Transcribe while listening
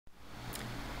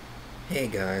Hey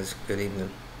guys, good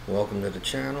evening. Welcome to the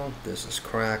channel. This is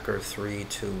Cracker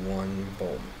 321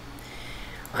 Boom.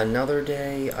 Another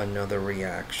day, another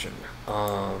reaction.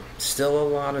 Still a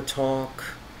lot of talk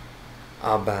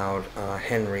about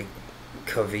Henry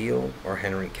Cavill or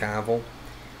Henry Cavill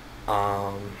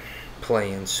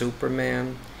playing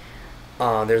Superman.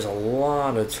 There's a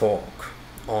lot of talk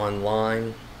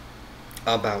online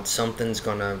about something's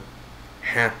gonna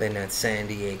happen at San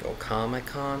Diego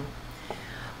Comic-Con.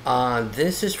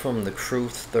 This is from the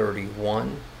Truth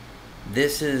 31.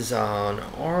 This is an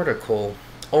article,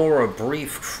 or a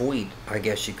brief tweet, I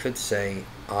guess you could say,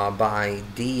 by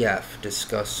DF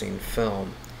discussing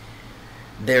film.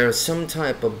 There's some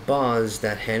type of buzz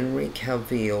that Henry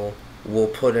Cavill will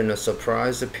put in a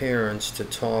surprise appearance to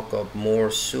talk up more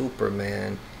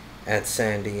Superman at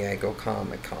San Diego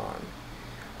Comic-Con.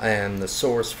 And the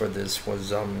source for this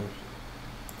was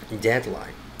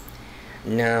Deadline.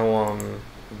 Now,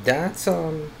 that's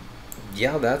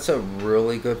that's a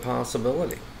really good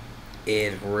possibility.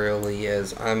 It really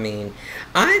is. I mean,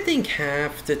 I think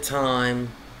half the time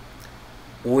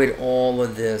with all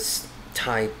of this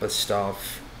type of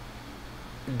stuff,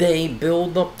 they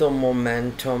build up the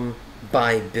momentum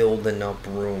by building up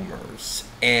rumors,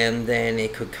 and then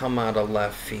it could come out of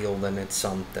left field and it's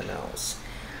something else.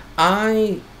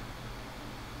 I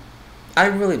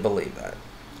really believe that.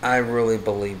 I really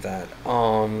believe that.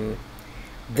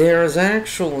 There's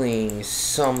actually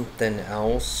something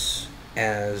else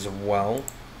as well.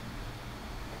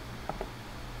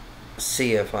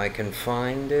 See if I can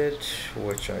find it,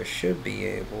 which I should be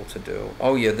able to do.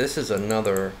 Oh yeah, this is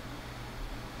another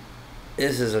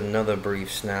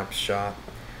brief snapshot.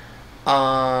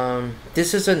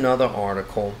 This is another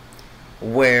article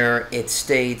where it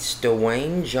states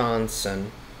Dwayne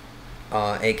Johnson,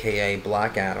 aka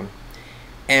Black Adam,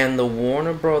 and the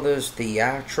Warner Brothers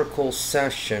theatrical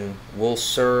session will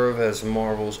serve as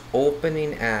Marvel's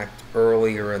opening act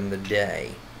earlier in the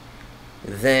day.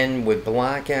 Then, with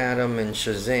Black Adam and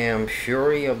Shazam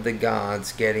Fury of the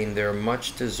Gods getting their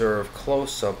much-deserved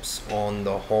close-ups on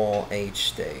the Hall H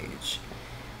stage.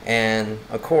 And,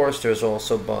 of course, there's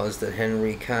also buzz that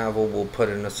Henry Cavill will put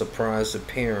in a surprise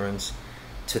appearance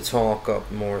to talk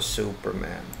up more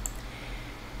Superman.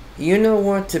 You know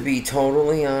what, to be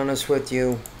totally honest with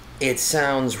you, it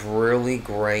sounds really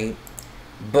great,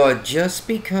 but just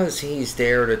because he's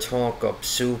there to talk up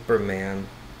Superman,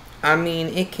 I mean,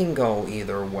 it can go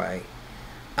either way.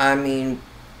 I mean,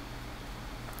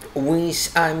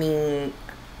 it's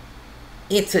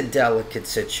a delicate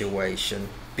situation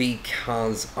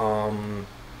because,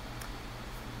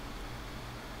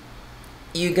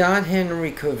 you got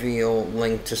Henry Cavill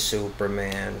linked to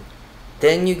Superman.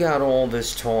 Then you got all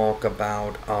this talk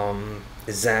about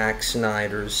Zack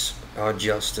Snyder's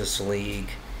Justice League.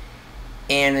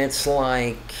 And it's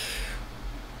like,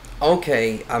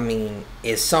 okay, I mean,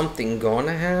 is something going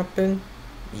to happen?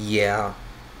 Yeah.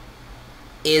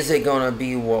 Is it going to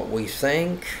be what we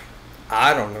think?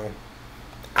 I don't know.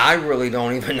 I really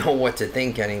don't even know what to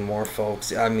think anymore,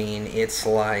 folks. I mean, it's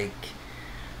like,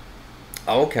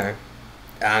 okay.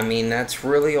 I mean, that's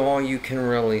really all you can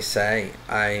really say.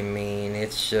 I mean,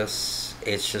 it's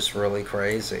just really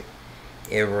crazy.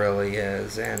 It really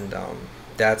is, and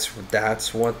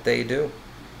that's what they do.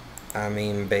 I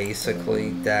mean, basically,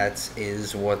 that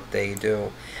is what they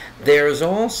do. There's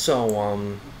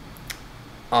also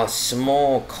a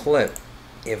small clip.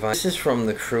 This is from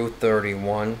the Crew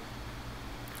 31,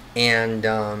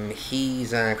 and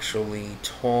he's actually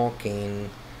talking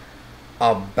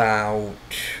about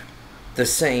the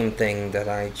same thing that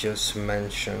I just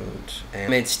mentioned,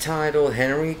 and it's titled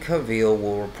Henry Cavill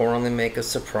will reportedly make a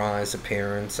surprise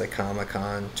appearance at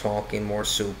Comic-Con talking more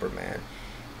Superman.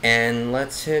 And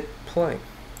let's hit play.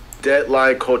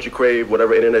 Deadline, Culture Crave,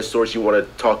 whatever internet source you want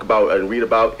to talk about and read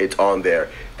about, it's on there.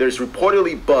 There's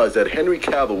reportedly buzz that Henry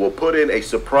Cavill will put in a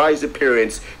surprise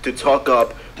appearance to talk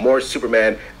up more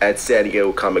Superman at San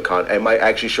Diego Comic-Con and might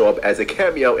actually show up as a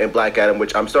cameo in Black Adam,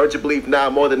 which I'm starting to believe now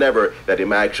more than ever that it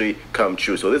might actually come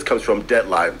true. So this comes from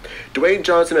Deadline. Dwayne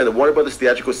Johnson and the Warner Brothers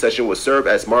theatrical session will serve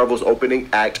as Marvel's opening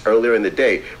act earlier in the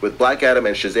day, with Black Adam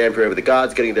and Shazam Fury of the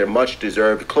Gods getting their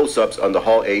much-deserved close-ups on the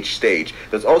Hall H stage.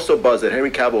 There's also buzz that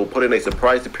Henry Cavill will put in a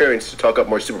surprise appearance to talk up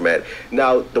more Superman.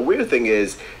 Now, the weird thing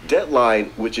is,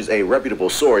 Deadline, which is a reputable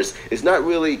source, is not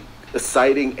really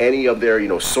citing any of their,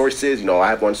 sources. I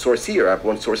have one source here, I have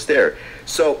one source there.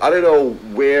 So I don't know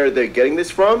where they're getting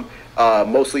this from.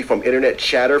 Mostly from internet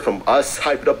chatter from us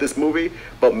hyping up this movie,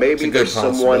 but maybe there's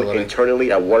someone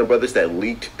internally at Warner Brothers that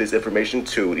leaked this information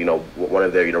to, one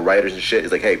of their, writers and shit.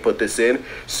 Is like, hey, put this in.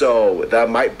 So that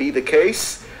might be the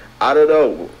case. I don't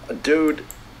know, dude.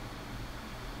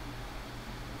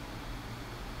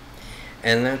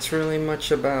 And that's really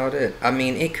much about it. I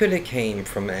mean, it could have came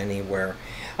from anywhere.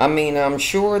 I mean, I'm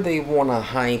sure they want to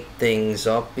hype things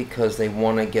up because they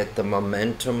want to get the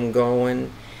momentum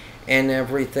going and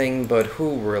everything, but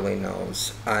who really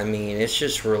knows? I mean, it's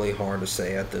just really hard to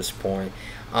say at this point.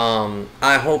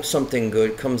 I hope something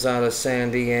good comes out of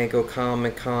San Diego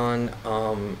Comic-Con.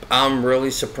 I'm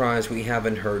really surprised we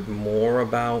haven't heard more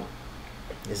about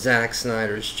Zack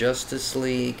Snyder's Justice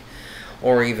League,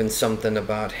 or even something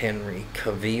about Henry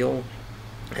Cavill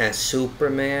as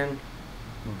Superman.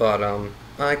 But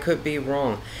I could be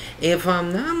wrong. If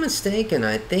I'm not mistaken,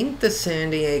 I think the San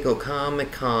Diego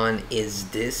Comic-Con is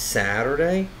this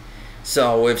Saturday.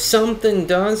 So if something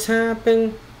does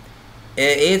happen,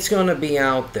 it's going to be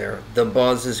out there. The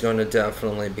buzz is going to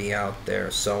definitely be out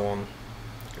there. So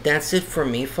that's it for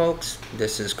me, folks.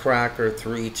 This is Cracker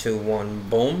 321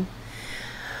 Boom.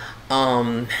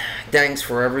 Thanks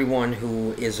for everyone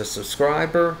who is a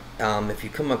subscriber. If you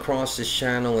come across this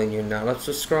channel and you're not a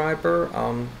subscriber,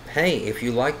 hey, if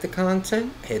you like the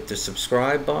content, hit the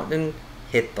subscribe button,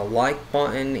 hit the like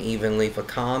button, even leave a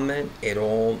comment. It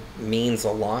all means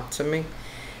a lot to me.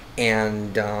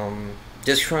 And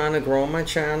just trying to grow my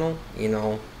channel. You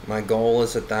know, my goal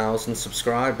is 1,000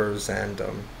 subscribers, and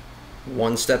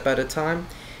one step at a time.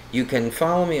 You can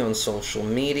follow me on social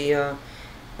media.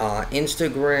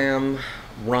 Instagram,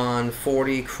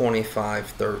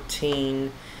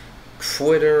 Ron402513,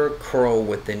 Twitter, Crow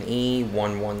with an E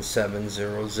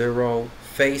 11700,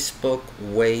 Facebook,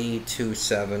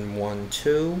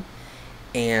 Way2712,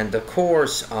 and of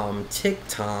course,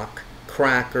 TikTok,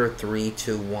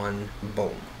 Cracker321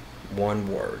 Boom,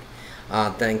 one word.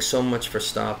 Thanks so much for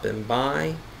stopping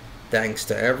by. Thanks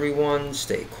to everyone.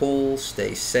 Stay cool,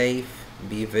 stay safe,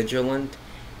 be vigilant,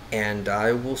 and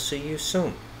I will see you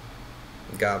soon.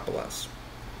 God bless.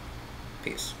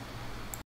 Peace.